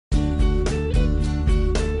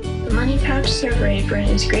Money Pouch Server Apron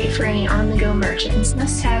is great for any on-the-go merchants.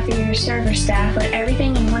 Must-have for your server staff. Put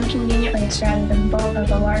everything in one convenient place rather than bulk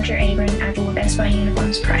of a larger apron at the Best Buy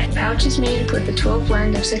uniforms price. The pouch is made with a Twill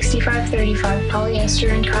blend of 65-35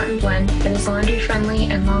 polyester and cotton blend that is laundry-friendly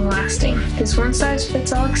and long-lasting. This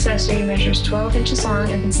one-size-fits-all accessory measures 12 inches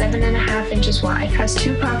long and 7.5 inches wide. Has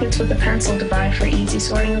 2 pockets with a pencil divider for easy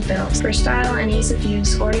sorting of bills. For style and ease of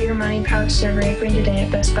use, order your Money Pouch Server Apron today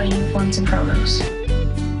at Best Buy uniforms and promos.